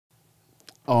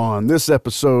On this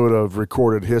episode of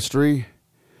Recorded History,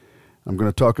 I'm going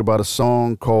to talk about a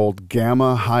song called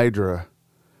Gamma Hydra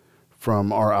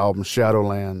from our album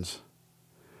Shadowands.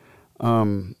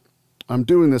 I'm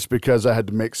doing this because I had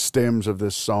to make stems of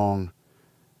this song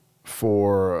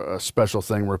for a special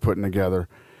thing we're putting together.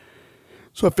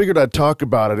 So I figured I'd talk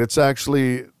about it. It's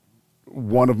actually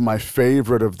one of my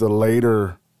favorite of the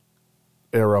later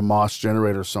era Mos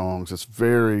Generator songs. It's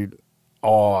very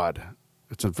odd.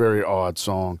 It's a very odd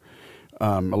song.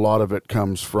 A lot of it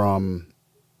comes from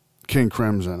King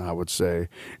Crimson, I would say,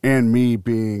 and me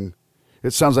being,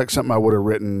 it sounds like something I would have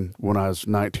written when I was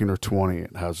 19 or 20.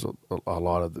 It has a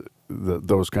lot of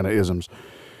those kind of isms.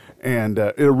 And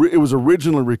it was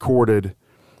originally recorded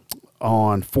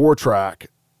on 4-track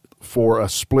for a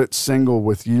split single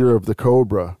with Year of the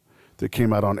Cobra that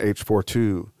came out on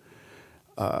H42.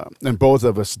 And both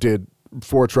of us did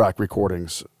 4-track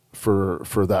recordings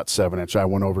for that 7-inch. I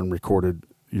went over and recorded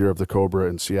Year of the Cobra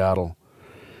in Seattle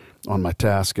on my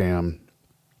Tascam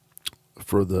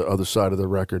for the other side of the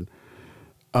record.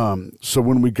 So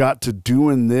when we got to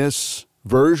doing this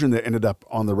version that ended up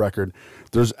on the record,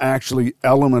 there's actually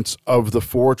elements of the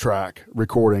 4-track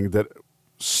recording that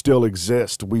still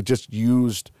exist. We just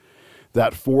used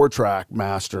that 4-track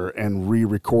master and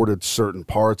re-recorded certain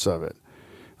parts of it.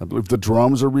 I believe the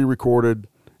drums are re-recorded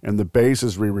and the bass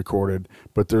is re-recorded,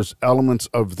 but there's elements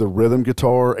of the rhythm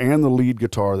guitar and the lead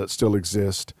guitar that still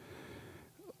exist.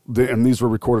 And these were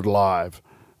recorded live.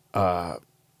 And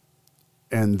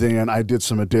then I did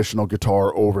some additional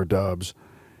guitar overdubs.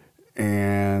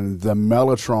 And the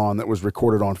Mellotron that was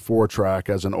recorded on 4-track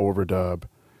as an overdub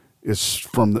is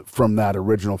from that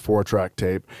original 4-track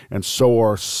tape. And so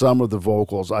are some of the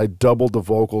vocals. I doubled the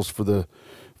vocals for the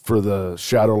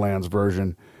Shadowlands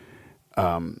version.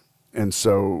 And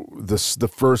so the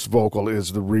first vocal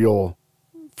is the real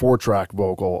 4-track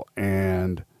vocal,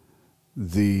 and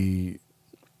the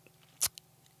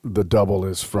double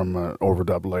is from an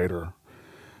overdub later.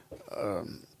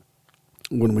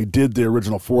 When we did the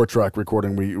original 4-track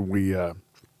recording, we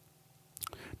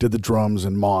did the drums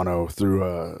in mono through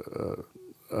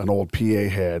an old PA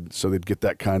head, so they'd get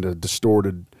that kind of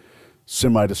distorted,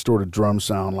 semi-distorted drum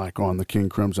sound like on the King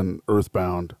Crimson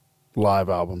Earthbound live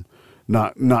album.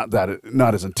 Not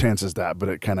as intense as that, but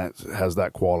it kind of has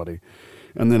that quality.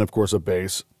 And then, of course, a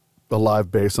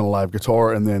live bass and a live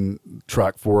guitar. And then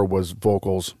track 4 was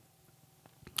vocals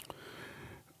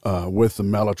with the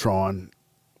Mellotron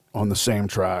on the same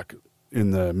track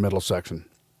in the middle section.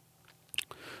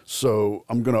 So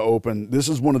I'm going to open. This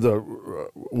is one of the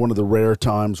rare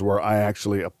times where I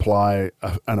actually apply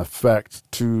an effect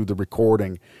to the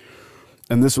recording.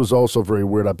 And this was also very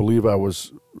weird. I believe I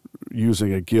was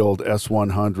using a Guild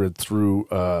S100 through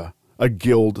a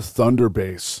Guild Thunder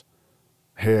Bass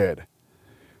head.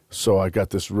 So I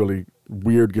got this really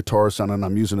weird guitar sound, and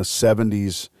I'm using a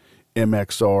 70s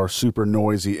MXR, super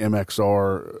noisy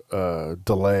MXR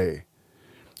delay.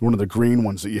 One of the green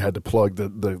ones that you had to plug.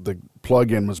 The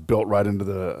plug-in was built right into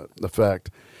the effect.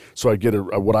 So I get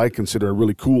what I consider a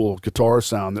really cool guitar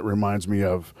sound that reminds me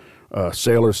of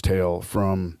Sailor's Tale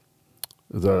from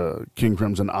the King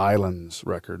Crimson Islands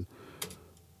record.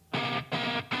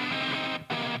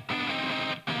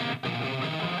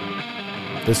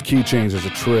 This key change is a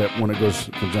trip when it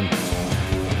comes in.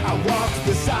 I walk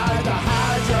beside the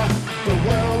Hydra, the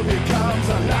world becomes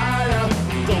a liar,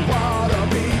 the water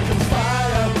becomes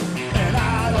fire, and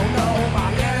I don't know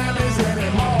my enemies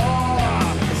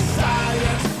anymore.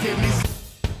 Science, give me.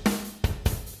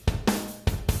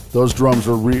 Those drums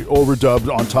are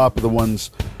overdubbed on top of the ones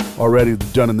already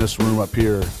done in this room up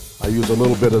here. I use a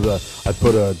little bit of I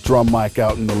put a drum mic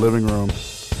out in the living room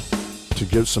to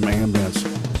give some ambience.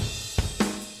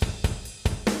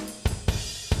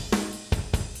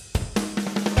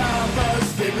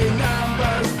 Numbers, give me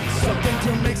numbers, something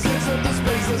to make sense of the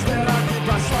spaces that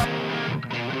occupy.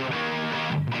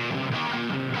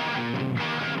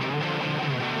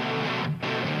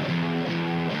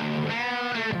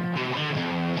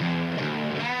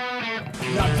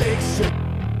 Now fiction.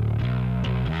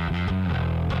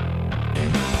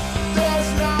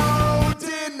 There's no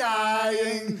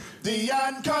denying the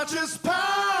unconscious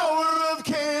power of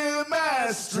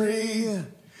chemistry.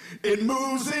 It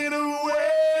moves in a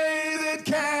way that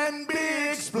can be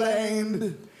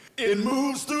explained. It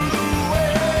moves through the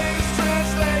waves,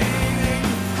 translating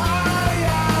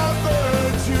higher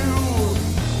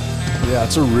virtue. Yeah,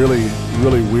 it's a really,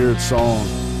 really weird song.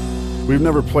 We've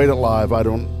never played it live. I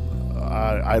don't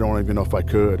even know if I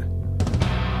could.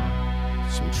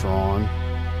 Some Tron.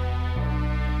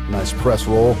 Nice press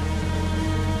roll.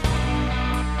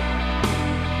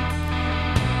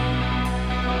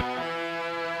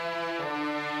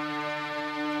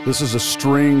 This is a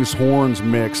strings horns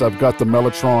mix. I've got the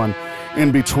mellotron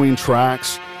in between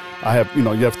tracks. I have, you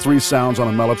have 3 sounds on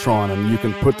a mellotron, and you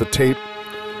can put the tape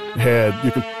head,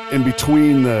 you can in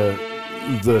between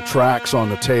the tracks on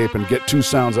the tape and get 2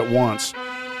 sounds at once.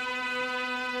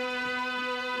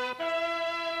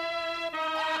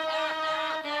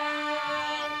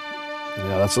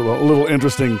 Yeah, that's a little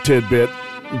interesting tidbit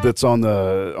that's on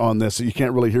this. You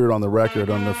can't really hear it on the record,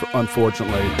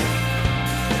 unfortunately.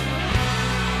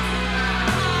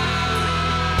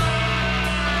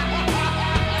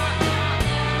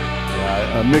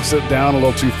 Yeah, I mixed it down a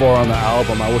little too far on the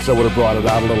album. I wish I would have brought it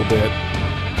out a little bit.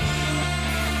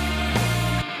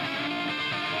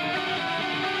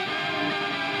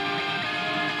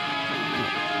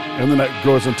 And then that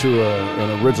goes into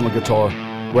an original guitar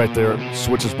right there. It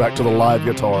switches back to the live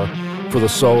guitar for the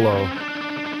solo.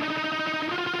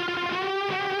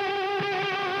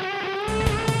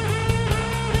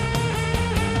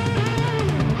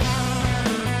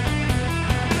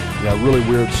 Yeah, really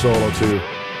weird solo too.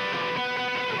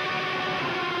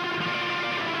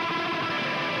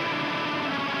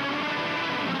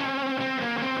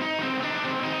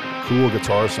 Cool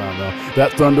guitar sound though.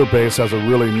 That thunder bass has a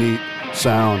really neat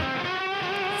sound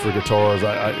for guitars.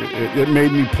 It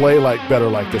made me play better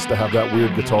like this, to have that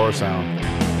weird guitar sound.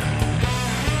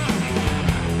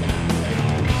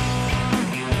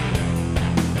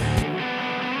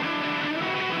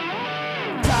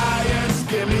 Science,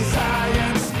 give me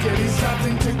science, give me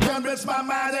something to convince my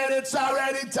mind that it's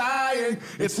already dying.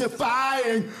 It's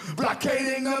defying,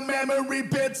 blockading the memory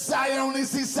bits. I only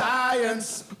see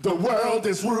science. The world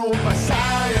is ruled by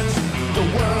science. The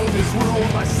world is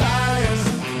ruled by science.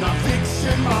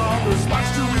 Non-fiction mongers march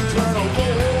to eternal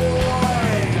void.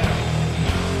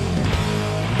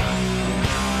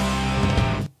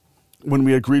 When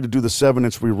we agreed to do the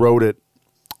 7-inch, we wrote it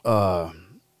kind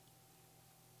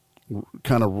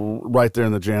of right there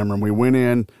in the jam room. We went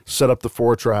in, set up the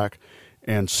 4-track,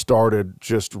 and started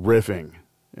just riffing.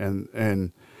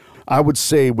 And I would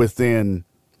say within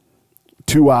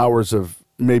 2 hours of,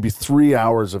 maybe 3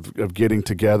 hours of getting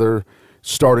together,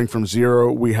 starting from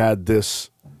zero, we had this.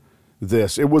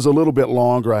 It was a little bit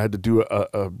longer. I had to do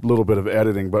a little bit of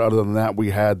editing, but other than that,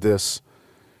 we had this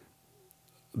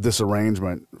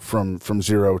arrangement from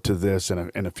zero to this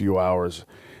in a few hours,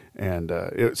 and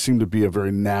it seemed to be a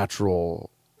very natural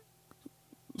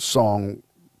song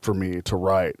for me to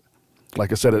write.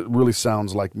 Like I said, it really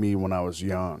sounds like me when I was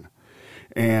young.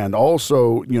 And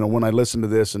also, when I listen to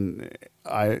this, and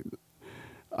I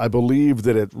believe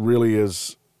that it really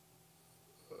is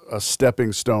a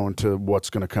stepping stone to what's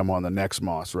going to come on the next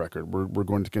Mos record. We're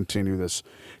going to continue this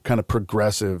kind of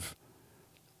progressive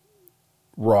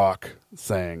rock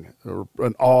thing, or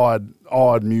an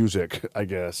odd music, I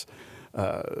guess,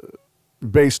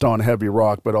 based on heavy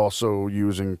rock, but also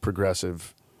using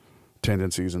progressive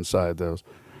tendencies inside those.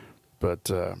 But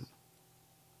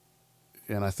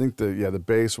and I think the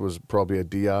bass was probably a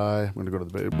DI. I'm going to go to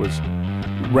the bass. It was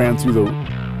ran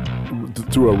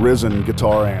through a Risen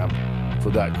guitar amp for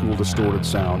that cool distorted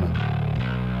sound.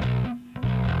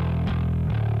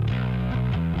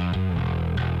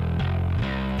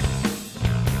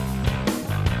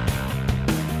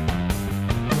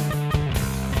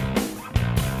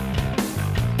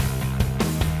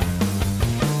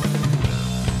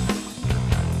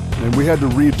 And we had to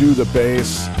redo the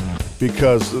bass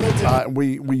because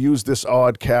we used this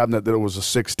odd cabinet that it was a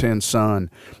 610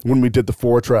 Sun when we did the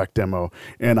 4-track demo,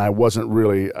 and I wasn't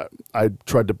really, I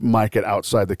tried to mic it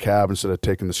outside the cab instead of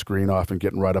taking the screen off and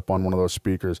getting right up on one of those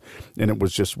speakers, and it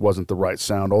wasn't the right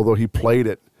sound. Although he played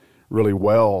it really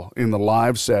well in the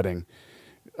live setting,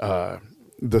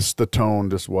 the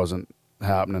tone just wasn't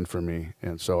happening for me,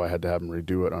 and so I had to have him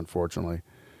redo it, unfortunately.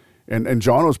 And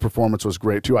Jono's performance was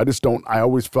great too. I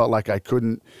always felt like I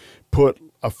couldn't put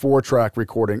a 4-track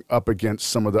recording up against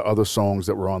some of the other songs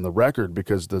that were on the record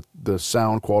because the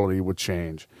sound quality would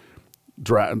change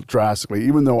drastically.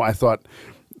 Even though I thought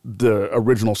the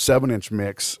original 7-inch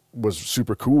mix was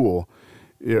super cool,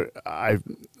 I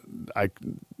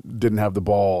didn't have the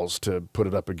balls to put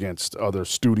it up against other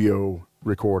studio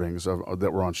recordings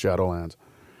that were on Shadowands.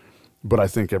 But I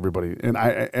think everybody, and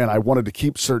I wanted to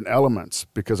keep certain elements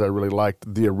because I really liked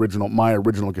my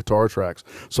original guitar tracks.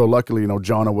 So luckily,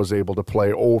 Jono was able to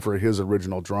play over his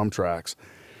original drum tracks,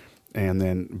 and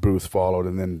then Booth followed,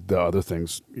 and then the other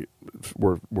things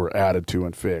were added to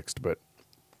and fixed. But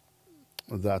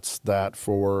that's that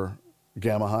for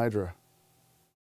Gamma Hydra.